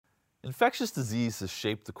Infectious disease has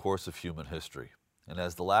shaped the course of human history, and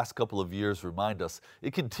as the last couple of years remind us,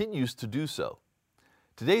 it continues to do so.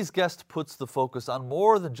 Today's guest puts the focus on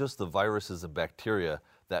more than just the viruses and bacteria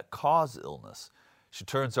that cause illness. She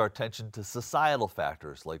turns our attention to societal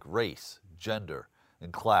factors like race, gender,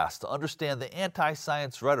 and class to understand the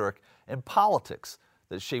anti-science rhetoric and politics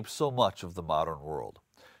that shape so much of the modern world.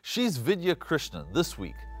 She's Vidya Krishnan this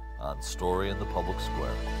week on Story in the Public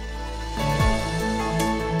Square.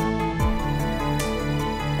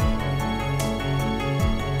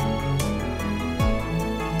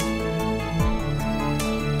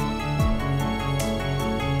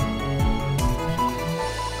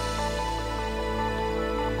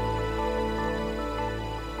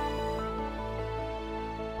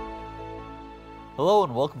 Hello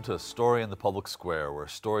and welcome to A Story in the Public Square, where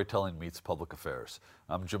storytelling meets public affairs.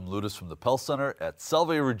 I'm Jim Ludes from the Pell Center at Salve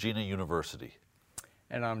Regina University.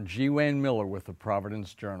 And I'm G. Wayne Miller with the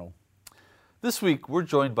Providence Journal. This week, we're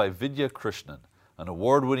joined by Vidya Krishnan, an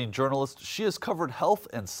award-winning journalist. She has covered health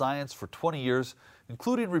and science for 20 years,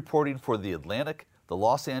 including reporting for The Atlantic, the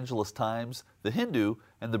Los Angeles Times, The Hindu,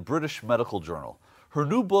 and the British Medical Journal. Her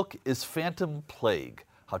new book is Phantom Plague: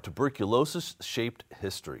 How Tuberculosis Shaped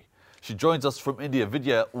History. She joins us from India.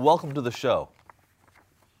 Vidya, welcome to the show.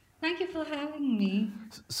 Thank you for having me.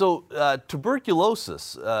 So,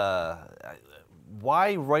 tuberculosis,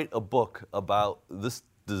 why write a book about this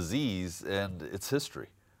disease and its history?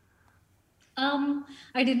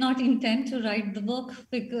 I did not intend to write the book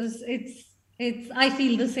because I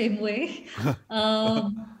feel the same way.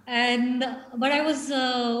 But I was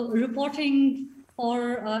reporting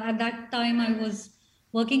for, at that time I was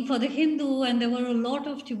working for The Hindu, and there were a lot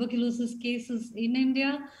of tuberculosis cases in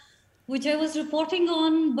India, which I was reporting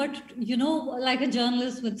on, but like a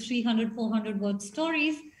journalist with 300, 400 word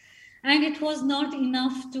stories. And it was not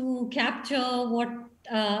enough to capture what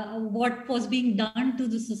was being done to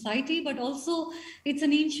the society, but also it's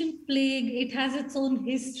an ancient plague. It has its own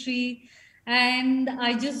history. And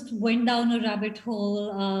I just went down a rabbit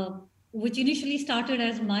hole, which initially started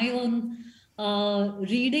as my own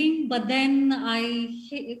reading, but then I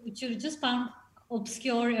just found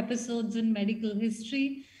obscure episodes in medical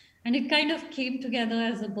history, and it kind of came together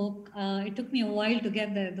as a book. It took me a while to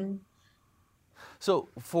get there, though. So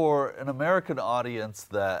for an American audience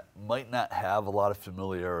that might not have a lot of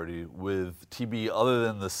familiarity with TB other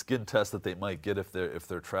than the skin test that they might get if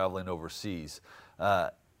they're traveling overseas,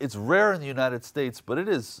 it's rare in the United States, but it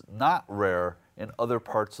is not rare in other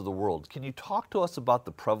parts of the world. Can you talk to us about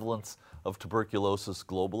the prevalence of tuberculosis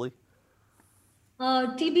globally?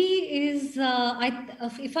 TB is,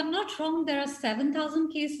 if I'm not wrong, there are 7,000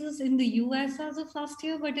 cases in the US as of last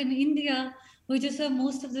year, but in India, which is where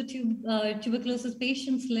most of the tuberculosis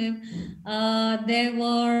patients live, there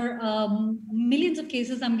were millions of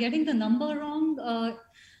cases. I'm getting the number wrong.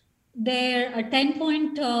 There are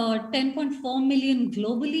 10.4 million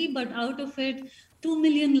globally, but out of it, 2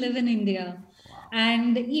 million live in India.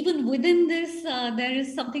 And even within this, there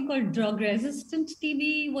is something called drug-resistant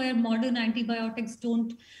TB, where modern antibiotics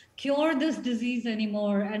don't cure this disease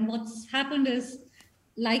anymore. And what's happened is,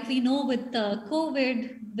 like we know with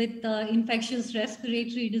COVID, with infectious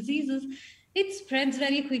respiratory diseases, it spreads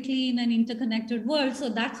very quickly in an interconnected world. So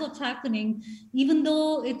that's what's happening. Even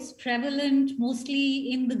though it's prevalent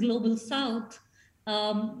mostly in the global south,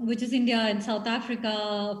 which is India and South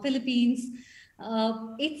Africa, Philippines,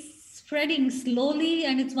 it's spreading slowly,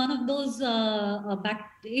 and it's one of those,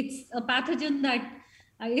 it's a pathogen that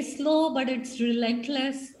is slow, but it's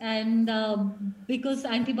relentless. And because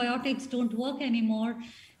antibiotics don't work anymore,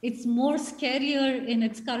 it's more scarier in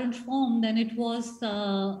its current form than it was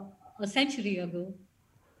a century ago.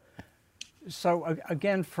 So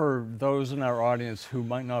again, for those in our audience who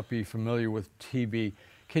might not be familiar with TB,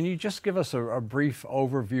 can you just give us a brief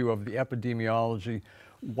overview of the epidemiology,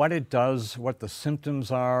 what it does, what the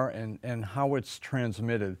symptoms are, and how it's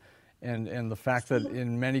transmitted, and the fact that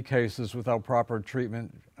in many cases without proper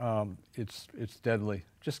treatment, it's deadly?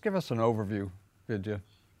 Just give us an overview, Vidya.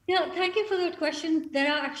 Yeah, thank you for that question.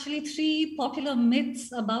 There are actually 3 popular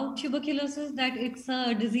myths about tuberculosis: that it's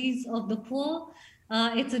a disease of the poor,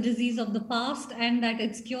 it's a disease of the past, and that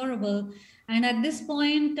it's curable. And at this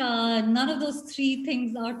point, none of those 3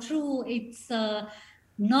 things are true. It's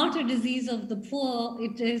not a disease of the poor.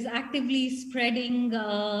 It is actively spreading,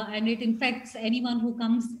 and it infects anyone who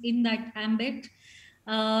comes in that ambit.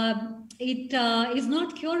 It is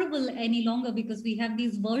not curable any longer because we have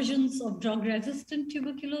these versions of drug-resistant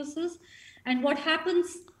tuberculosis. And what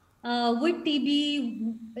happens with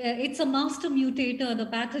TB, it's a master mutator, the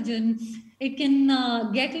pathogen. It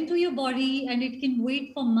can get into your body and it can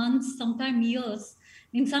wait for months, sometimes years,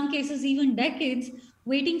 in some cases even decades,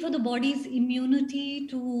 waiting for the body's immunity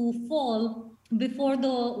to fall before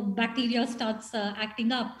the bacteria starts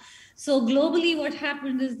acting up. So globally, what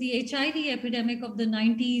happened is the HIV epidemic of the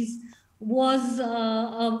 90s was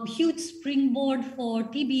a huge springboard for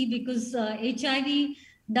TB because HIV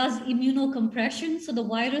does immunocompression. So the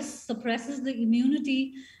virus suppresses the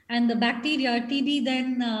immunity, and the bacteria, TB,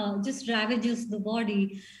 then just ravages the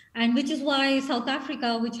body. And which is why South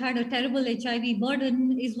Africa, which had a terrible HIV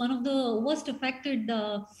burden, is one of the worst affected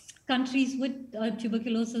countries with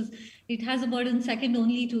tuberculosis. It has a burden second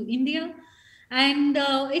only to India. And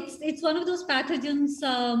it's one of those pathogens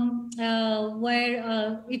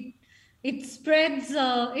where it spreads,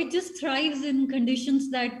 it just thrives in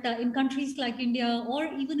conditions that in countries like India, or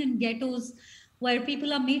even in ghettos where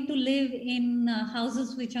people are made to live in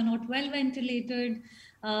houses which are not well ventilated,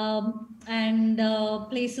 and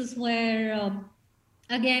places where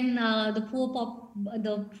again the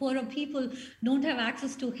poorer people don't have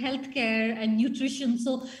access to healthcare and nutrition.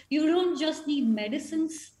 So you don't just need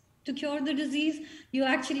medicines to cure the disease, you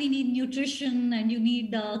actually need nutrition, and you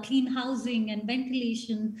need clean housing and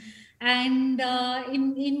ventilation. And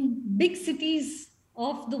in big cities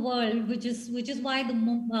of the world, which is why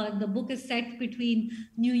the book is set between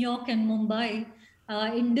New York and Mumbai,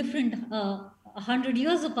 in different 100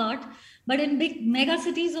 years apart, but in big mega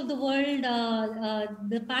cities of the world,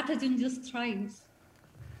 the pathogen just thrives.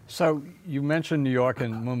 So you mentioned New York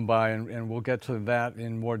and Mumbai, and we'll get to that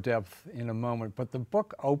in more depth in a moment, but the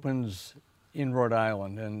book opens in Rhode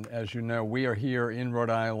Island, and as you know, we are here in Rhode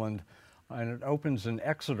Island, and it opens in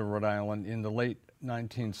Exeter, Rhode Island in the late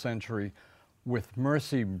 19th century with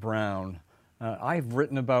Mercy Brown. I've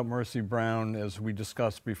written about Mercy Brown, as we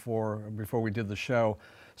discussed before we did the show,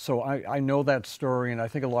 so I know that story, and I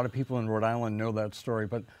think a lot of people in Rhode Island know that story,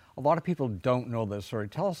 but a lot of people don't know that story.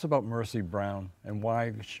 Tell us about Mercy Brown and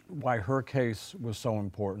why her case was so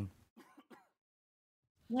important.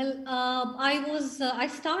 Well, I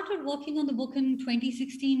started working on the book in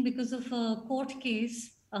 2016 because of a court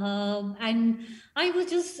case. And I was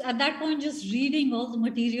just at that point just reading all the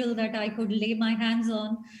material that I could lay my hands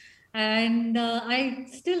on. And I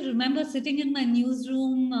still remember sitting in my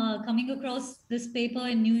newsroom, coming across this paper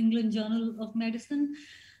in New England Journal of Medicine,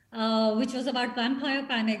 which was about vampire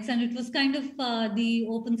panics. And it was kind of the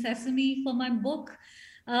open sesame for my book,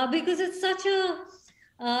 because it's such a,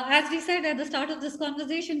 as we said at the start of this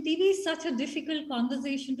conversation, TB is such a difficult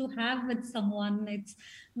conversation to have with someone. It's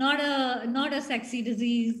not a sexy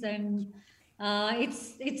disease, and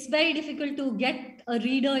it's very difficult to get a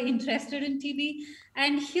reader interested in TB.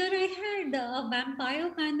 And here I had a vampire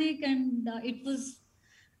panic, and it was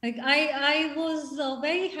like I was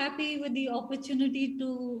very happy with the opportunity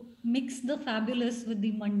to mix the fabulous with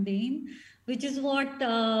the mundane, which is what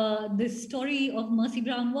this story of Mercy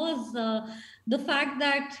Brown was. The fact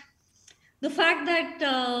that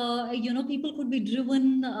people could be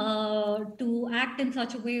driven to act in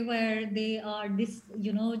such a way where they are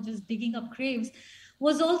just digging up graves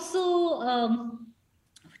was also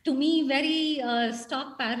to me very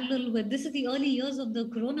stark parallel with this is the early years of the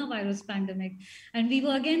coronavirus pandemic, and we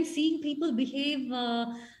were again seeing people behave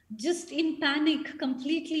just in panic,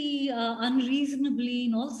 completely unreasonably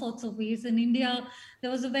in all sorts of ways. In India, there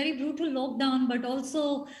was a very brutal lockdown, but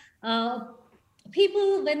also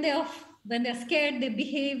people, when they're scared, they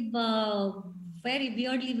behave very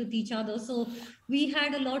weirdly with each other. So we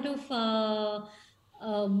had a lot of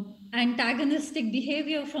antagonistic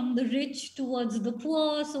behavior from the rich towards the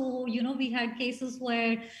poor. So, we had cases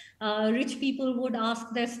where rich people would ask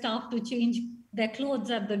their staff to change their clothes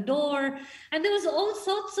at the door. And there was all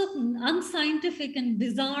sorts of unscientific and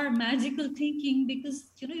bizarre magical thinking because,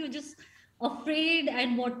 you're just afraid,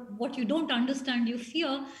 and what you don't understand, you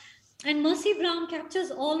fear. And Mercy Brown captures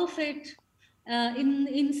all of it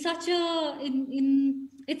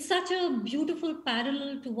it's such a beautiful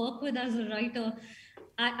parallel to work with as a writer.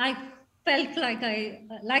 I felt like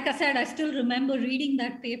I said, I still remember reading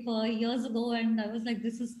that paper years ago, and I was like,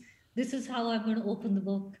 this is how I'm going to open the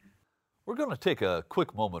book. We're going to take a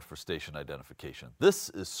quick moment for station identification.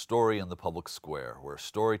 This is Story in the Public Square, where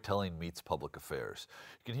storytelling meets public affairs.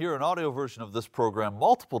 You can hear an audio version of this program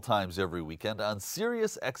multiple times every weekend on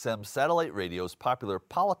Sirius XM Satellite Radio's popular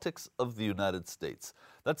Politics of the United States.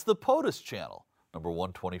 That's the POTUS channel, number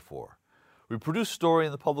 124. We produce Story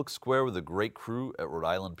in the Public Square with a great crew at Rhode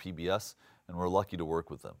Island PBS, and we're lucky to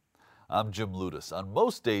work with them. I'm Jim Ludes. On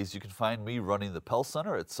most days, you can find me running the Pell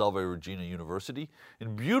Center at Salve Regina University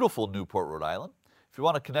in beautiful Newport, Rhode Island. If you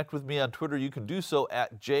want to connect with me on Twitter, you can do so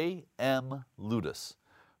at JMLudes.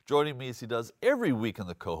 Joining me as he does every week in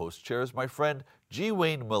the co-host chair is my friend G.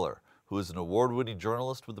 Wayne Miller, who is an award-winning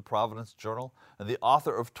journalist with the Providence Journal and the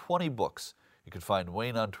author of 20 books. You can find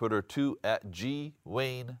Wayne on Twitter too at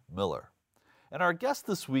 @GWayneMiller. And our guest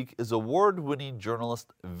this week is award-winning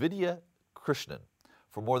journalist Vidya Krishnan.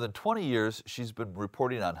 For more than 20 years, she's been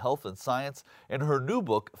reporting on health and science, and her new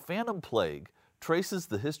book, Phantom Plague, traces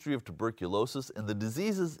the history of tuberculosis and the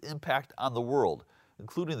disease's impact on the world,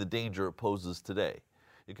 including the danger it poses today.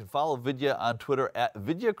 You can follow Vidya on Twitter at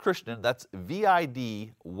Vidya Krishnan, that's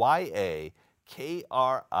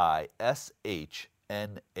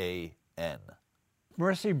VIDYAKRISHNAN.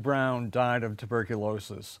 Mercy Brown died of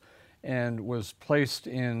tuberculosis and was placed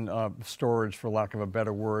in storage, for lack of a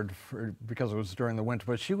better word, because it was during the winter.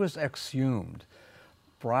 But she was exhumed,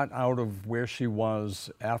 brought out of where she was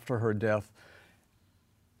after her death.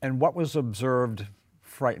 And what was observed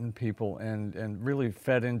frightened people and really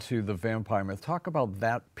fed into the vampire myth. Talk about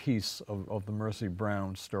that piece of the Mercy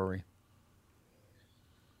Brown story.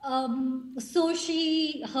 So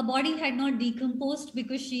her body had not decomposed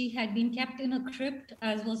because she had been kept in a crypt,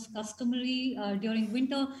 as was customary during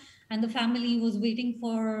winter, and the family was waiting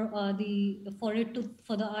for the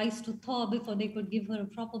ice to thaw before they could give her a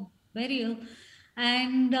proper burial.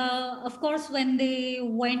 And of course, when they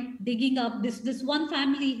went digging up, this one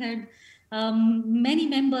family had many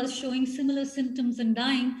members showing similar symptoms and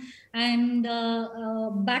dying. And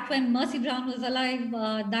back when Mercy Brown was alive,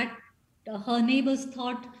 her neighbors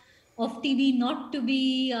thought of TB not to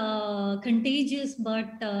be contagious, but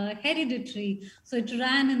hereditary. So it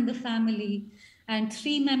ran in the family. And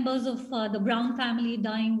 3 members of the Brown family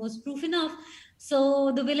dying was proof enough.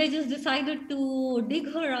 So the villagers decided to dig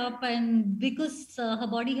her up, and because her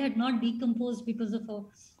body had not decomposed because of a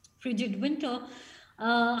frigid winter,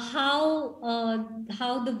 how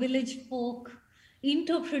the village folk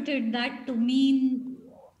interpreted that to mean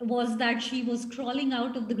was that she was crawling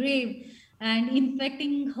out of the grave and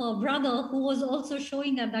infecting her brother, who was also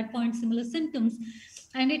showing at that point similar symptoms.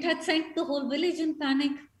 And it had sent the whole village in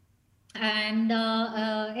panic. And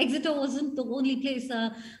Exeter wasn't the only place.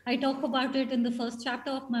 I talk about it in the first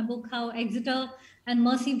chapter of my book, how Exeter and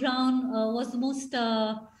Mercy Brown was the most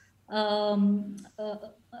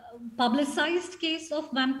publicized case of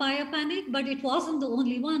vampire panic, but it wasn't the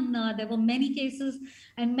only one. There were many cases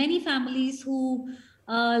and many families who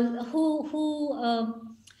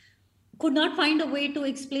could not find a way to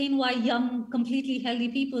explain why young, completely healthy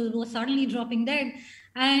people were suddenly dropping dead.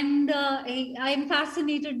 And I am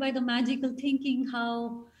fascinated by the magical thinking,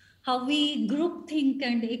 how we group think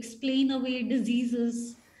and explain away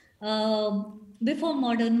diseases before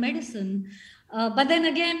modern medicine. But then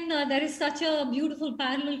again, there is such a beautiful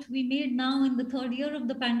parallel to be made now in the 3rd year of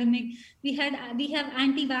the pandemic. We have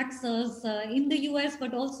anti-vaxxers in the US,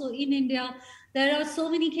 but also in India. There are so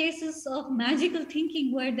many cases of magical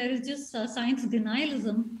thinking where there is just science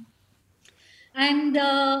denialism. And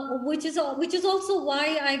which is also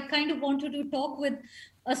why I kind of wanted to talk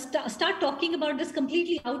start talking about this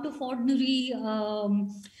completely out of ordinary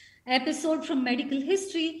episode from medical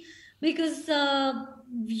history, because the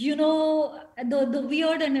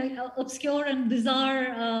weird and obscure and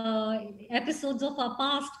bizarre episodes of our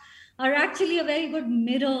past are actually a very good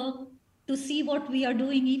mirror to see what we are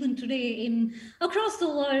doing even today across the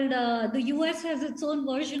world. The US has its own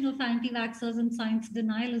version of anti-vaxxers and science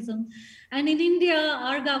denialism. And in India,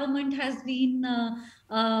 our government has been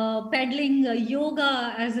peddling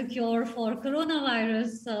yoga as a cure for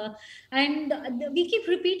coronavirus. And we keep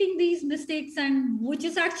repeating these mistakes, and which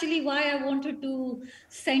is actually why I wanted to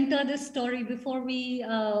center this story before we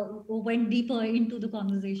went deeper into the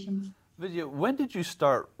conversations. Vidya, when did you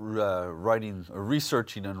start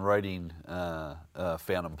researching and writing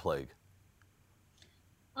Phantom Plague?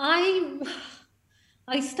 I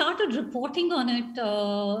started reporting on it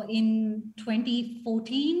in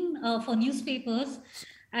 2014 for newspapers,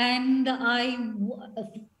 and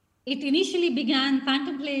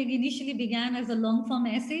Phantom Plague initially began as a long form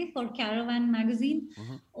essay for Caravan magazine,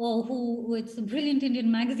 it's a brilliant Indian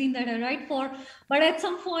magazine that I write for. But at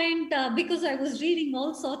some point, because I was reading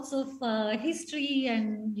all sorts of history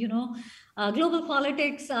and, global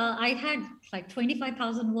politics, I had like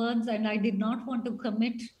 25,000 words, and I did not want to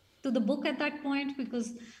commit to the book at that point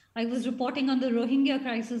because I was reporting on the Rohingya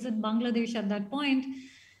crisis in Bangladesh at that point.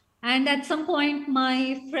 And at some point,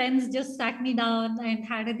 my friends just sat me down and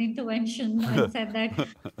had an intervention and said that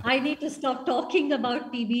I need to stop talking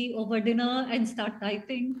about TB over dinner and start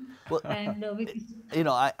typing. Well,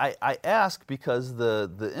 I ask because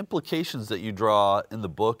the implications that you draw in the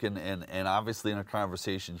book and obviously in a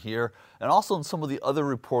conversation here, and also in some of the other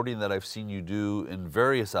reporting that I've seen you do in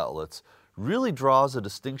various outlets, really draws a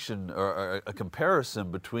distinction or a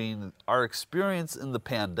comparison between our experience in the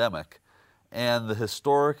pandemic and the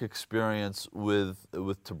historic experience with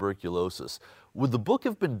tuberculosis. Would the book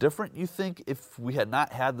have been different, you think, if we had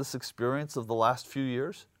not had this experience of the last few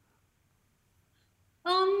years?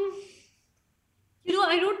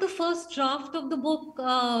 I wrote the first draft of the book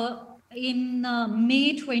in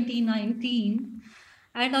May 2019.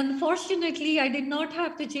 And unfortunately, I did not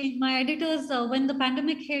have to change my editors when the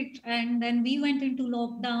pandemic hit. And then we went into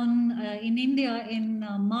lockdown in India in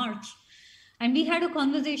March. And we had a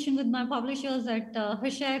conversation with my publishers at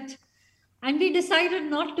Hachette. And we decided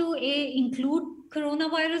not to include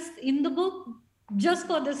coronavirus in the book just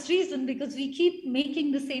for this reason, because we keep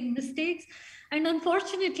making the same mistakes. And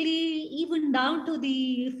unfortunately, even down to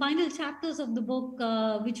the final chapters of the book,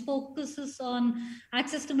 which focuses on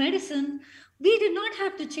access to medicine, we did not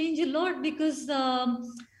have to change a lot because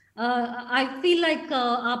I feel like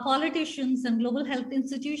our politicians and global health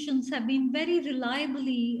institutions have been very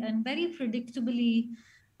reliably and very predictably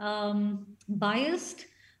biased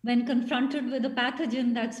when confronted with a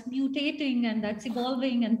pathogen that's mutating and that's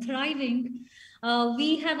evolving and thriving.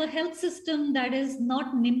 We have a health system that is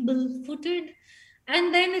not nimble-footed.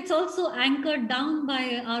 And then it's also anchored down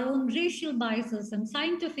by our own racial biases and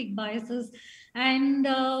scientific biases. And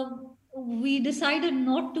we decided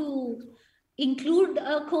not to include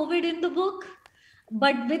COVID in the book.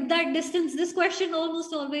 But with that distance, this question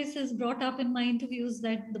almost always is brought up in my interviews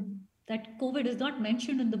that that COVID is not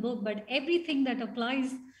mentioned in the book, but everything that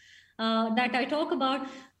applies that I talk about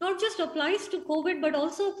not just applies to COVID, but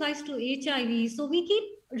also applies to HIV. So we keep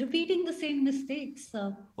repeating the same mistakes.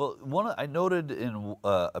 Well, I noted in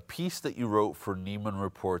a piece that you wrote for Neiman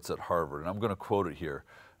Reports at Harvard, and I'm going to quote it here.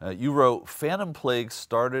 You wrote, "Phantom plague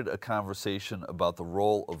started a conversation about the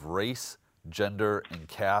role of race, gender, and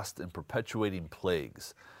caste in perpetuating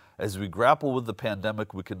plagues. As we grapple with the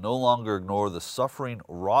pandemic, we can no longer ignore the suffering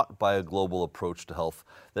wrought by a global approach to health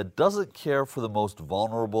that doesn't care for the most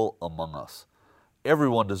vulnerable among us.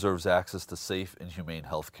 Everyone deserves access to safe and humane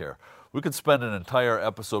health care." We could spend an entire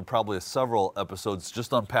episode, probably several episodes,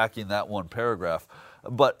 just unpacking that one paragraph.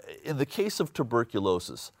 But in the case of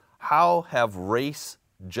tuberculosis, how have race,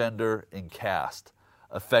 gender, and caste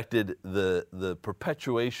affected the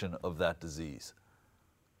perpetuation of that disease?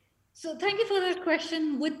 So thank you for that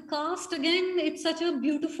question. With caste, again, it's such a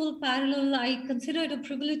beautiful parallel. I consider it a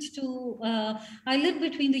privilege to, I live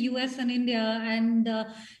between the US and India, and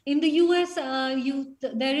in the US,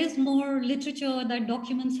 there is more literature that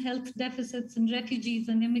documents health deficits in refugees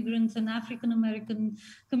and immigrants and African-American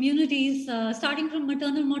communities, starting from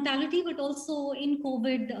maternal mortality, but also in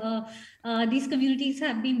COVID, these communities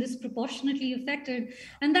have been disproportionately affected.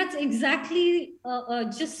 And that's exactly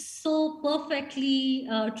just so perfectly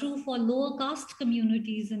true for lower caste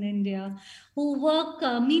communities in India who work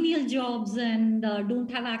menial jobs and don't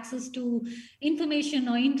have access to information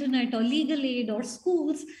or internet or legal aid or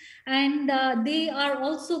schools. And they are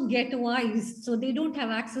also ghettoized. So they don't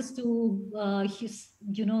have access to,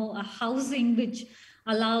 a housing which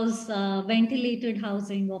allows ventilated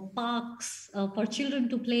housing or parks for children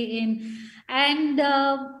to play in. And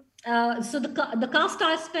so the caste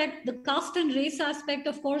aspect, the caste and race aspect,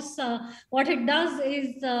 of course, what it does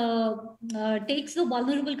is takes the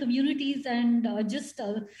vulnerable communities and just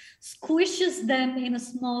squishes them in a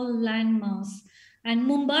small landmass. And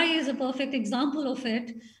Mumbai is a perfect example of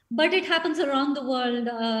it. But it happens around the world.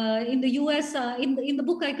 In the US, in the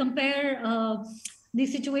book, I compare the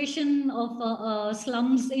situation of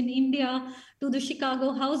slums in India to the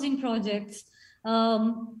Chicago housing projects.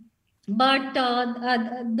 But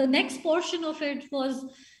the next portion of it was,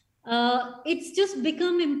 it's just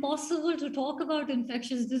become impossible to talk about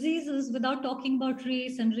infectious diseases without talking about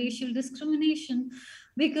race and racial discrimination,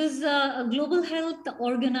 because global health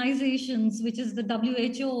organizations, which is the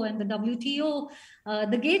WHO and the WTO,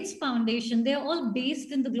 the Gates Foundation, they're all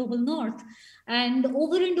based in the global north. And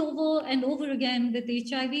over again with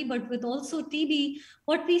HIV, but with also TB,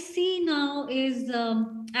 what we see now is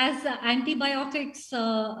as antibiotics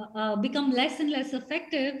become less and less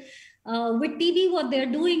effective, with TB, what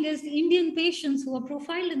they're doing is Indian patients who are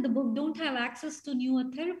profiled in the book don't have access to newer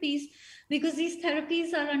therapies because these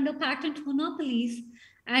therapies are under patent monopolies.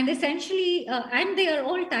 And essentially, and they are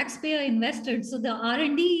all taxpayer invested. So the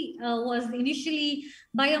R&D was initially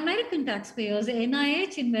by American taxpayers. The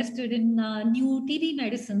NIH invested in new TB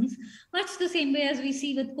medicines, much the same way as we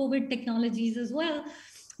see with COVID technologies as well.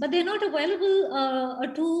 But they're not available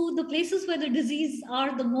to the places where the disease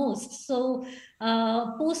are the most. So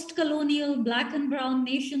post-colonial Black and brown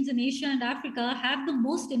nations in Asia and Africa have the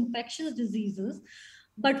most infectious diseases.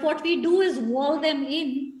 But what we do is wall them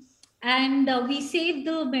in and we save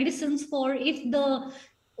the medicines for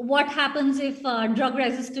what happens if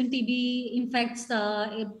drug-resistant TB infects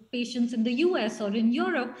patients in the US or in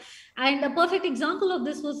Europe. And a perfect example of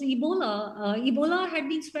this was Ebola. Ebola had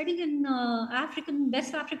been spreading in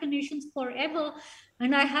West African nations forever.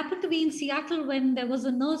 And I happened to be in Seattle when there was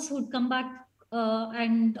a nurse who'd come back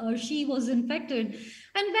and she was infected.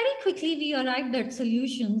 And very quickly we arrived at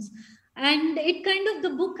solutions. And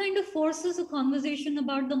the book kind of forces a conversation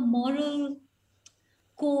about the moral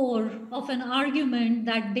core of an argument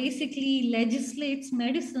that basically legislates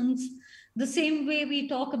medicines the same way we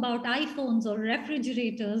talk about iPhones or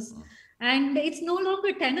refrigerators. And it's no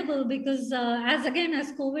longer tenable because as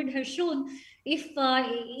COVID has shown, if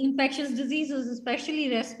infectious diseases,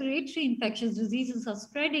 especially respiratory infectious diseases, are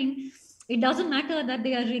spreading, it doesn't matter that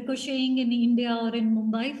they are ricocheting in India or in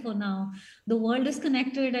Mumbai for now. The world is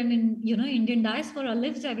connected, and Indian diaspora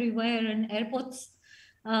lives everywhere, and airports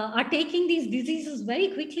are taking these diseases very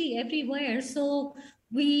quickly everywhere. So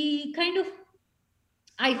I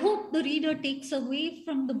hope the reader takes away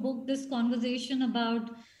from the book this conversation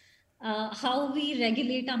about how we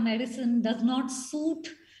regulate our medicine does not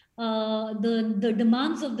suit the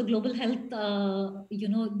demands of the global health,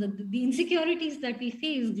 the insecurities that we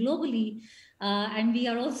face globally, and we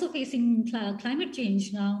are also facing climate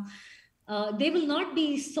change now. They will not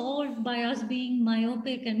be solved by us being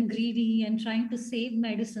myopic and greedy and trying to save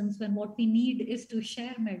medicines when what we need is to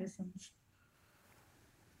share medicines.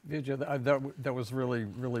 Vijaya, that was really,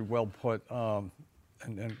 really well put, and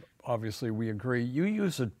obviously we agree. You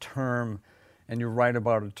use a term, and you write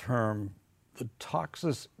about a term, the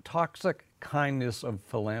toxic kindness of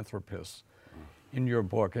philanthropists in your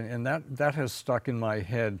book, and that has stuck in my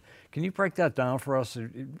head. Can you break that down for us?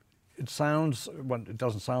 It sounds, well, it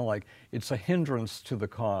doesn't sound like, it's a hindrance to the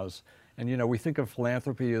cause. And we think of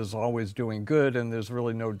philanthropy as always doing good and there's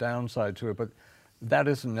really no downside to it, but that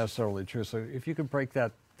isn't necessarily true. So if you could break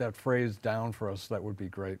that phrase down for us, that would be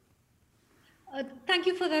great. Thank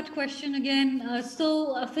you for that question again.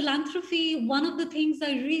 Philanthropy, one of the things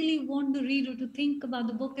I really want the reader to think about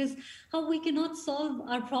the book is how we cannot solve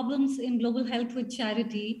our problems in global health with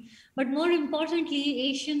charity. But more importantly,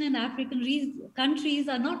 Asian and African countries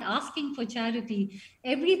are not asking for charity.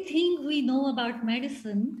 Everything we know about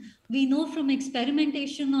medicine, we know from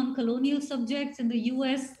experimentation on colonial subjects in the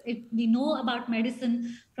US. We know about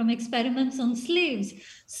medicine from experiments on slaves.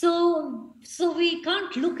 So we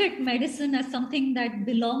can't look at medicine as something that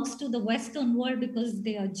belongs to the Western world because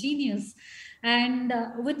they are genius. And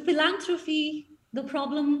with philanthropy, the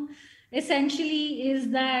problem essentially is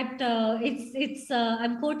that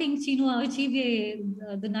I'm quoting Chinua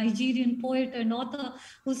Achebe, the Nigerian poet and author,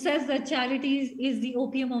 who says that charity is the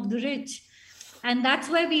opium of the rich. And that's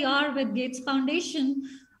where we are with Gates Foundation.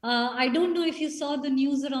 I don't know if you saw the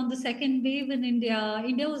news around the second wave in India.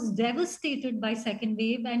 India was devastated by second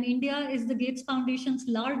wave, and India is the Gates Foundation's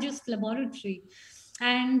largest laboratory.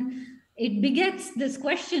 And it begets this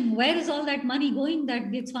question: where is all that money going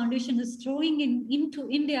that Gates Foundation is throwing into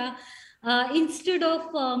India, instead of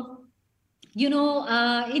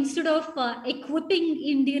equipping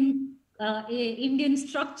Indian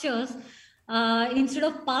structures, instead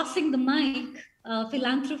of passing the mic?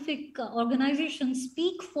 Philanthropic organizations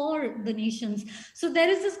speak for the nations. So there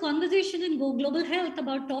is this conversation in Global Health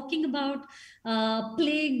about talking about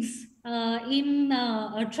plagues in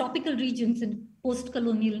tropical regions in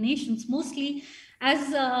post-colonial nations, mostly as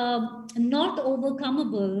not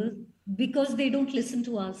overcomable because they don't listen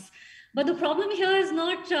to us. But the problem here is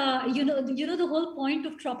not, the whole point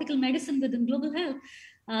of tropical medicine within Global Health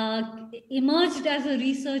emerged as a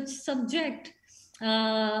research subject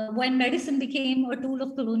when medicine became a tool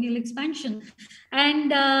of colonial expansion.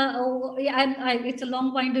 And it's a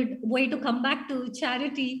long-winded way to come back to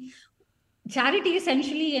charity. Charity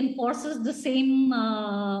essentially enforces the same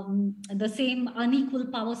unequal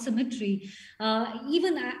power symmetry.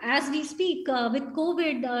 Even as we speak, with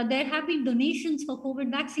COVID, there have been donations for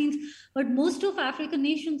COVID vaccines, but most of African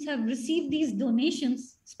nations have received these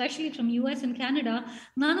donations, especially from US and Canada.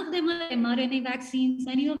 None of them are mRNA vaccines.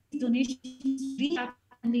 Many of these donations reach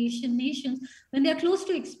the Asian nations when they're close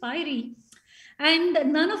to expiry. And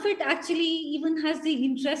none of it actually even has the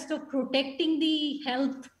interest of protecting the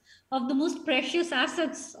health of the most precious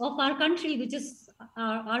assets of our country, which is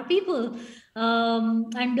our people.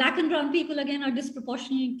 And Black and brown people, again, are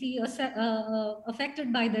disproportionately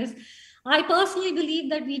affected by this. I personally believe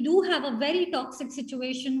that we do have a very toxic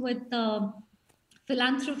situation with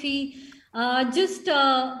philanthropy, just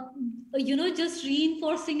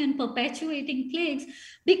reinforcing and perpetuating plagues,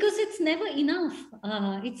 because it's never enough.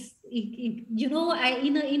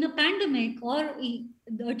 In a pandemic, or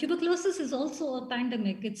tuberculosis is also a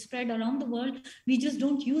pandemic. It's spread around the world. We just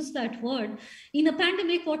don't use that word. In a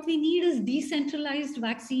pandemic, what we need is decentralized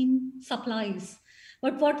vaccine supplies.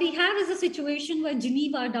 But what we have is a situation where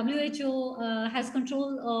Geneva, WHO, has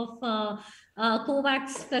control of COVAX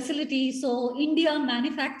facility. So India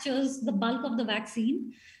manufactures the bulk of the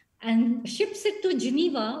vaccine and ships it to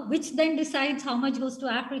Geneva, which then decides how much goes to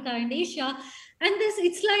Africa and Asia. And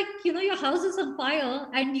it's like, your house is on fire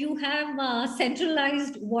and you have a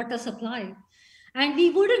centralized water supply. And we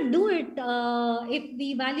wouldn't do it if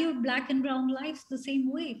we valued Black and brown lives the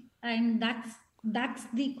same way. And that's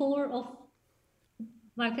the core of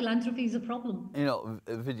why philanthropy is a problem.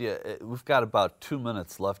 Vidya, we've got about 2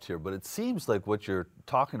 minutes left here, but it seems like what you're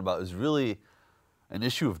talking about is really an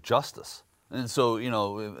issue of justice. And so,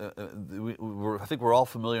 I think we're all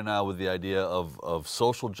familiar now with the idea of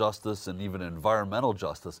social justice and even environmental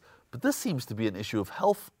justice, but this seems to be an issue of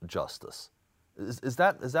health justice. Is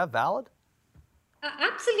that valid?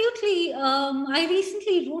 Absolutely. I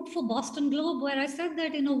recently wrote for Boston Globe where I said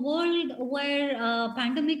that in a world where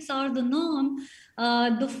pandemics are the norm,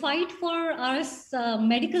 the fight for our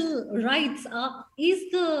medical rights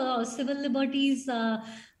is the civil liberties,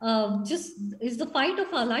 just is the fight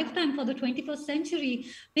of our lifetime for the 21st century.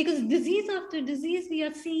 Because disease after disease, we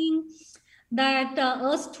are seeing that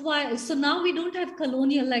erstwhile, so now we don't have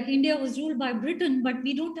colonial, like India was ruled by Britain, but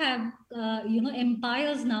we don't have,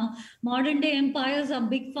 empires now. Modern day empires are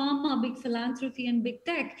big pharma, big philanthropy, and big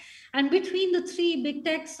tech. And between the three, big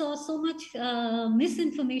tech saw so much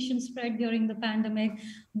misinformation spread during the pandemic.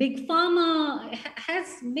 Big pharma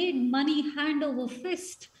has made money hand over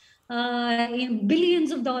fist. In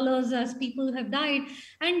billions of dollars as people have died.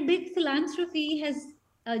 And big philanthropy has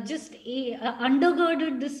just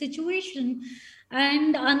undergirded the situation.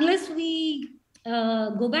 And unless we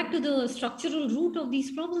go back to the structural root of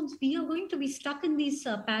these problems, we are going to be stuck in these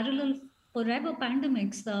parallel forever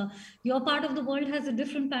pandemics. Your part of the world has a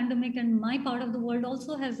different pandemic, and my part of the world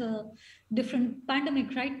also has a different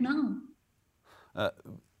pandemic right now.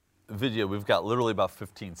 Vidya, we've got literally about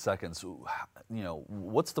 15 seconds.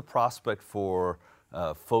 What's the prospect for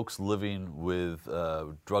folks living with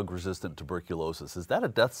drug-resistant tuberculosis? Is that a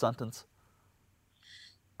death sentence?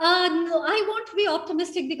 No, I want to be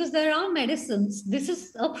optimistic because there are medicines. This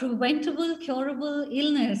is a preventable, curable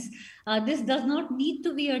illness. This does not need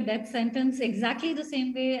to be a death sentence, exactly the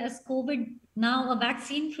same way as COVID. Now, a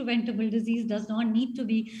vaccine preventable disease does not need to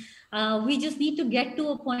be. We just need to get to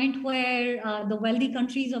a point where the wealthy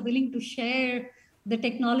countries are willing to share the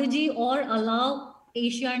technology or allow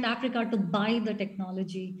Asia and Africa to buy the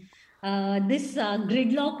technology. This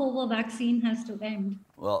gridlock over vaccine has to end.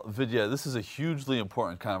 Well, Vidya, this is a hugely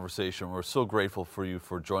important conversation. We're so grateful for you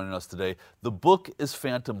for joining us today. The book is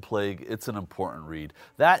Phantom Plague. It's an important read.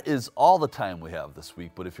 That is all the time we have this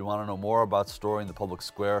week, but if you want to know more about Story in the Public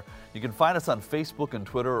Square, you can find us on Facebook and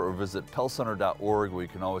Twitter or visit pellcenter.org, where you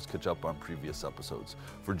can always catch up on previous episodes.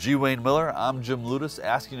 For G. Wayne Miller, I'm Jim Ludes,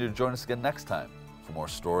 asking you to join us again next time for more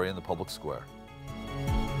Story in the Public Square.